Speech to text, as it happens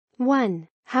1.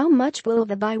 How much will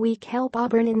the bye week help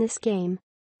Auburn in this game?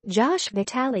 Josh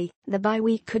VITALE, the bye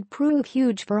week could prove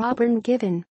huge for Auburn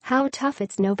given how tough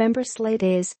its November slate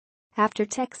is. After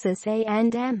Texas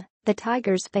A&M, the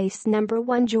Tigers face number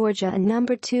 1 Georgia and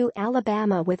number 2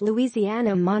 Alabama with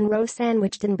Louisiana-Monroe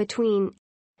sandwiched in between.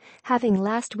 Having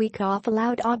last week off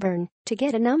allowed Auburn to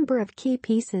get a number of key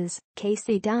pieces: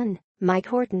 Dunn, Mike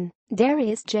Horton,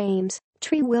 Darius James,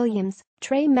 Tre Williams,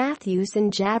 Matthews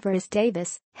and Javaris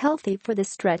Davis healthy for the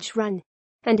stretch run.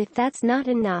 And if that's not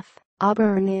enough,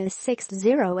 Auburn is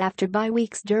 6-0 after bye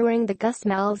weeks during the Gus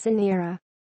Malzahn era.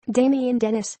 DAMIEN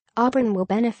DENNIS, Auburn will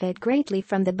benefit greatly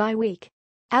from the bye week.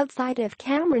 Outside of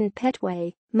Kamryn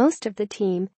Pettway, most of the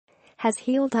team has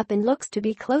healed up and looks to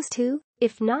be close to,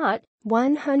 if not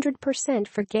 100%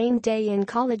 for game day in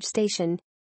College Station.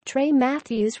 Tre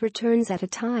Matthews returns at a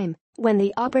time when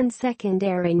the Auburn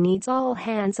secondary needs all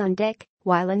hands on deck,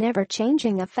 while an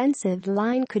ever-changing offensive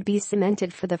line could be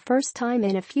cemented for the first time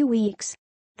in a few weeks.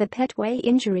 The Pettway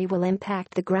injury will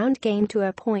impact the ground game to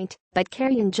a point, but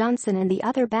Kerryon Johnson and the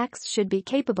other backs should be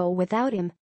capable without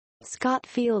him. Scott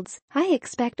Fields, I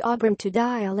expect Auburn to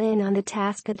dial in on the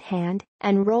task at hand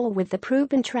and roll with the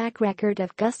proven track record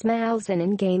of Gus Malzahn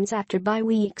in games after bye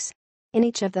weeks. In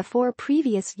each of the 4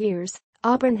 previous years,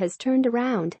 Auburn has turned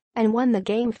around and won the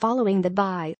game following the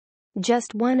bye.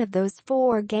 Just one of those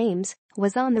 4 games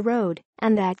was on the road,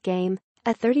 and that game,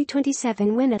 a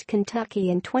 30-27 win at Kentucky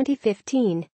in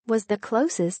 2015, was the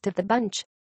closest of the bunch.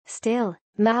 Still,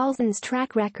 Malzahn's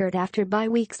track record after bye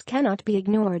weeks cannot be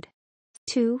ignored.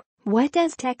 2. What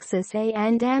does Texas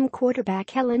A&M quarterback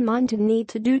Kerryon Johnson need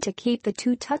to do to keep the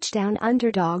 2-touchdown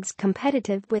underdogs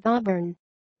competitive with Auburn?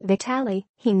 VITALE,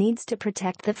 he needs to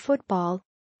protect the football.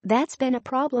 That's been a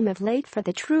problem of late for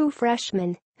the true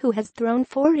freshman, who has thrown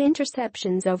 4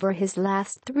 interceptions over his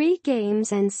last 3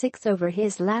 games and 6 over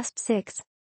his last 6.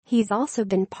 He's also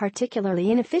been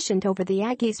particularly inefficient over the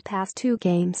Aggies' past 2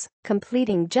 games,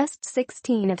 completing just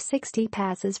 16 of 60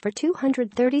 passes for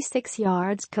 236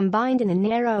 yards combined in a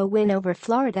narrow win over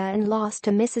Florida and loss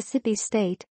to Mississippi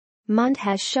State. Mond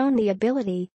has shown the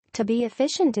ability to be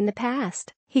efficient in the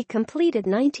past. He completed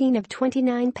 19 of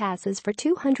 29 passes for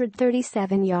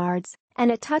 237 yards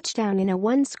and a touchdown in a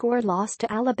 1-score loss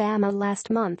to Alabama last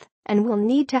month, and will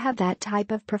need to have that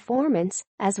type of performance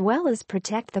as well as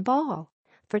protect the ball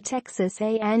for Texas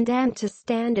A&M to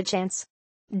stand a chance.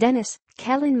 Dennis,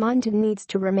 Kerryon Johnson needs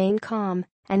to remain calm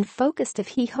and focused if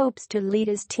he hopes to lead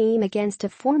his team against a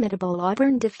formidable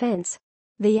Auburn defense.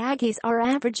 The Aggies are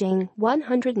averaging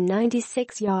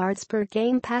 196 yards per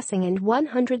game passing and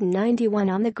 191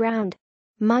 on the ground.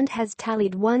 Mond has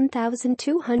tallied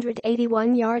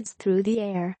 1,281 yards through the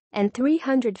air and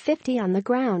 350 on the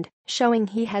ground, showing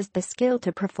he has the skill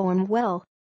to perform well.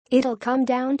 It'll come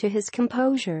down to his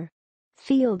composure.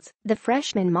 Fields, the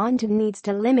freshman Johnson needs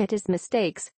to limit his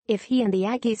mistakes if he and the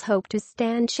Aggies hope to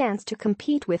stand chance to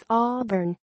compete with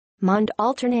Auburn. Mond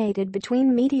alternated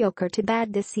between mediocre to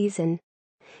bad this season.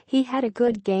 He had a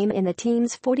good game in the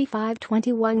team's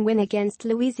 45-21 win against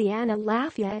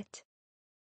Louisiana-Lafayette.